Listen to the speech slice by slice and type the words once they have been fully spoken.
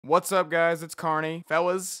What's up, guys? It's Carney.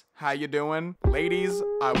 Fellas, how you doing? Ladies,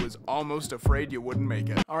 I was almost afraid you wouldn't make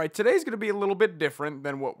it. All right, today's gonna be a little bit different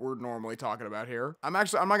than what we're normally talking about here. I'm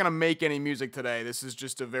not gonna make any music today. This is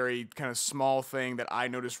just a very kind of small thing that I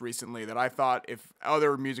noticed recently that I thought if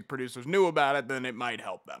other music producers knew about it, then it might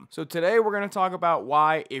help them. So today we're gonna talk about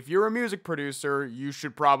why, if you're a music producer, you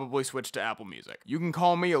should probably switch to Apple Music. You can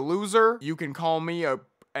call me a loser. You can call me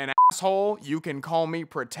an asshole, you can call me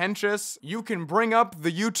pretentious, you can bring up the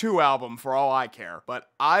U2 album for all I care. But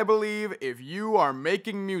I believe if you are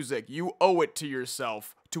making music, you owe it to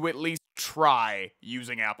yourself to at least try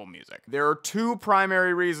using Apple Music. There are two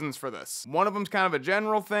primary reasons for this. One of them's kind of a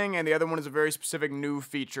general thing, and the other one is a very specific new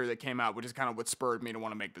feature that came out, which is kind of what spurred me to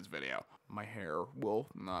want to make this video. My hair will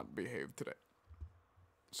not behave today.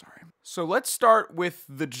 Sorry. So let's start with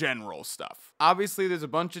the general stuff. Obviously, there's a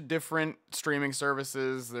bunch of different streaming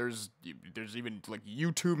services. There's even like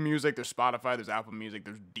YouTube Music, there's Spotify, there's Apple Music,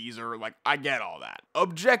 there's D.C.R. Like, I get all that.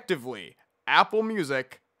 Objectively, Apple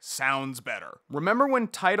Music sounds better. Remember when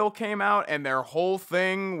Tidal came out and their whole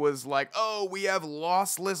thing was like, oh, we have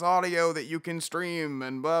lossless audio that you can stream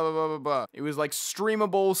and blah, blah, blah, blah, blah. It was like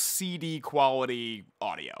streamable CD quality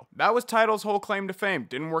audio. That was Tidal's whole claim to fame.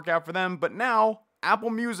 Didn't work out for them, but now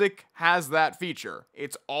Apple Music has that feature.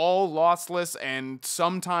 It's all lossless, and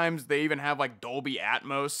sometimes they even have like Dolby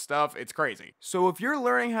Atmos stuff. It's crazy. So if you're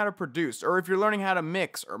learning how to produce, or if you're learning how to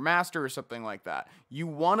mix or master or something like that, you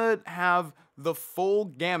want to have the full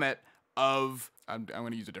gamut of, I'm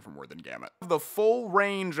going to use a different word than gamut, the full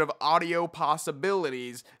range of audio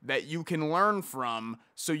possibilities that you can learn from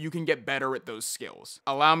so you can get better at those skills.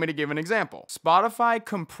 Allow me to give an example. Spotify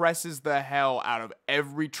compresses the hell out of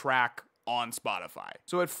every track on Spotify.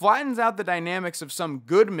 So it flattens out the dynamics of some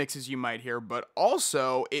good mixes you might hear, but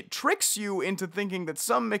also it tricks you into thinking that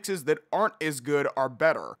some mixes that aren't as good are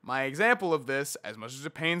better. My example of this, as much as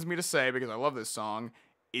it pains me to say because I love this song,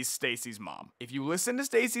 is Stacy's Mom. If you listen to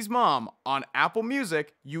Stacy's Mom on Apple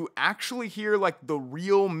Music, you actually hear like the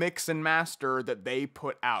real mix and master that they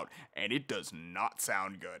put out, and it does not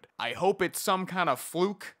sound good. I hope it's some kind of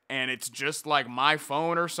fluke and it's just like my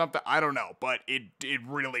phone or something. I don't know, but it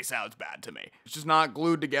really sounds bad to me. It's just not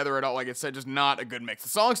glued together at all. Like I said, just not a good mix. The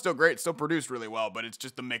song's still great, it's still produced really well, but it's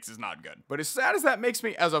just the mix is not good. But as sad as that makes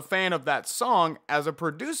me as a fan of that song, as a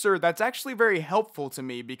producer, that's actually very helpful to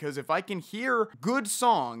me, because if I can hear good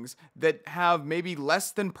songs that have maybe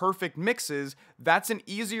less than perfect mixes, that's an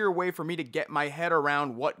easier way for me to get my head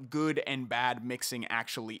around what good and bad mixing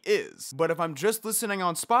actually is. But if I'm just listening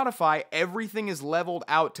on Spotify, everything is leveled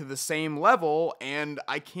out to the same level, and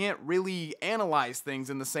I can't really analyze things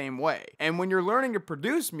in the same way. And when you're learning to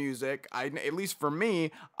produce music, at least for me,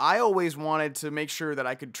 I always wanted to make sure that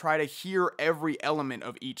I could try to hear every element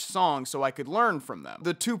of each song so I could learn from them.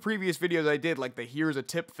 The two previous videos I did, like the here's a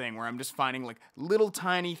tip thing, where I'm just finding like little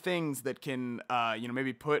tiny things that can,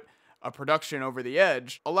 maybe put a production over the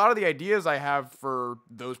edge. A lot of the ideas I have for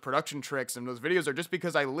those production tricks and those videos are just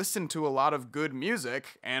because I listened to a lot of good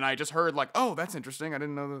music and I just heard like, oh, that's interesting. I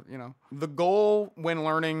didn't know that, The goal when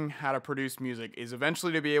learning how to produce music is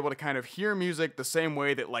eventually to be able to kind of hear music the same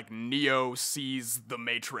way that like Neo sees the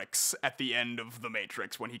Matrix at the end of the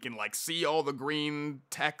Matrix, when he can like see all the green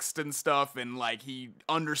text and stuff and like he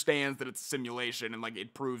understands that it's a simulation and like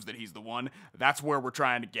it proves that he's the one. That's where we're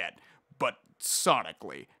trying to get, but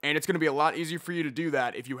sonically. And it's going to be a lot easier for you to do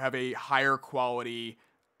that if you have a higher quality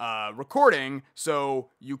recording, so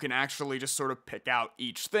you can actually just sort of pick out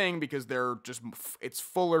each thing, because it's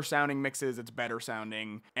fuller sounding mixes, it's better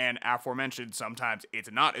sounding, and aforementioned, sometimes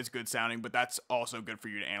it's not as good sounding, but that's also good for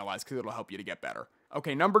you to analyze because it'll help you to get better.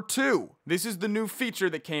 Okay, number two. This is the new feature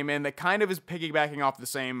that came in that kind of is piggybacking off the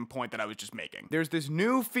same point that I was just making. There's this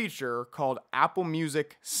new feature called Apple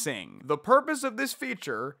Music Sing. The purpose of this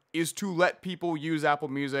feature is to let people use Apple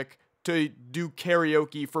Music to do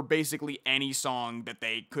karaoke for basically any song that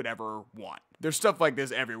they could ever want. There's stuff like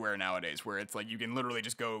this everywhere nowadays, where it's like you can literally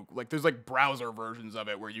just go, like there's like browser versions of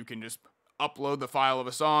it where you can just upload the file of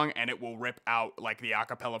a song and it will rip out like the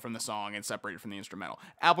acapella from the song and separate it from the instrumental.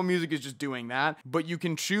 Apple Music is just doing that, but you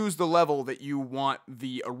can choose the level that you want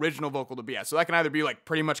the original vocal to be at. So that can either be like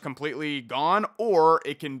pretty much completely gone, or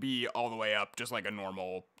it can be all the way up, just like a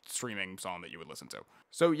normal streaming song that you would listen to.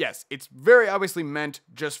 So yes, it's very obviously meant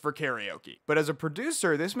just for karaoke. But as a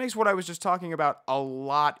producer, this makes what I was just talking about a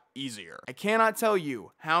lot easier. I cannot tell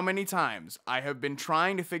you how many times I have been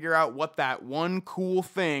trying to figure out what that one cool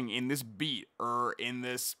thing in this beat or in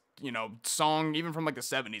this song, even from like the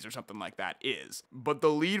 70s or something like that is. But the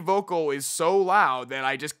lead vocal is so loud that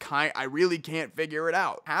I really can't figure it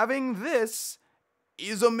out. Having this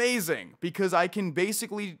is amazing because I can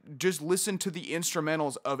basically just listen to the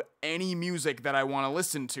instrumentals of any music that I want to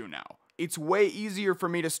listen to now. It's way easier for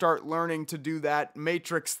me to start learning to do that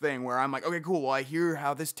matrix thing where I'm like, okay, cool, well, I hear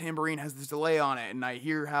how this tambourine has this delay on it, and I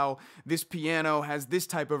hear how this piano has this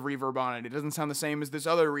type of reverb on it. It doesn't sound the same as this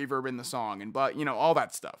other reverb in the song, and but, you know, all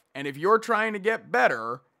that stuff. And if you're trying to get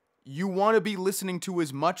better, you want to be listening to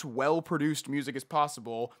as much well-produced music as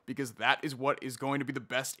possible because that is what is going to be the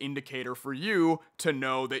best indicator for you to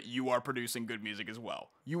know that you are producing good music as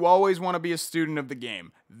well. You always want to be a student of the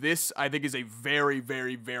game. This, I think, is a very,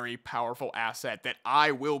 very, very powerful asset that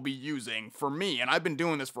I will be using for me, and I've been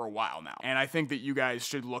doing this for a while now, and I think that you guys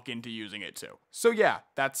should look into using it too. So yeah,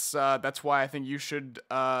 that's why I think you should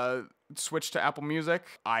switch to Apple Music.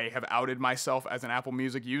 I have outed myself as an Apple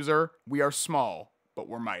Music user. We are small, but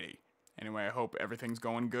we're mighty. Anyway, I hope everything's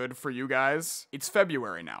going good for you guys. It's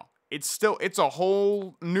February now. It's a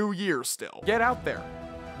whole new year still. Get out there.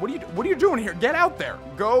 What are you doing here? Get out there.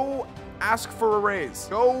 Go ask for a raise.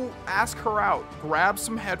 Go ask her out. Grab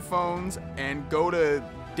some headphones and go to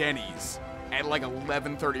Denny's at like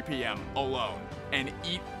 11:30 p.m. alone and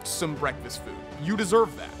eat some breakfast food. You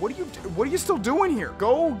deserve that. What are you still doing here?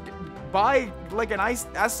 Go buy like an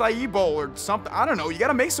acai bowl or something. I don't know. You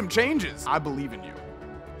gotta make some changes. I believe in you.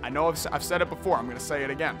 I know I've said it before, I'm gonna say it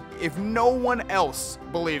again. If no one else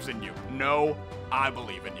believes in you, no, I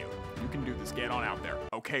believe in you. You can do this, get on out there.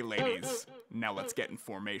 Okay, ladies, now let's get in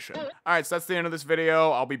formation. All right, so that's the end of this video.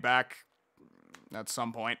 I'll be back at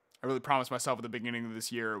some point. I really promised myself at the beginning of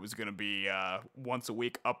this year it was gonna be once a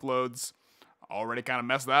week uploads. Already kind of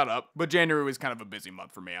messed that up, but January was kind of a busy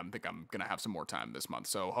month for me. I think I'm gonna have some more time this month,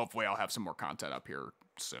 so hopefully I'll have some more content up here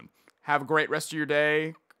soon. Have a great rest of your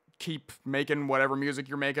day. Keep making whatever music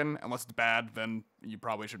you're making. Unless it's bad, then you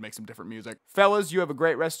probably should make some different music. Fellas, you have a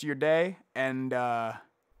great rest of your day, and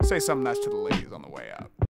say something nice to the ladies on the way out.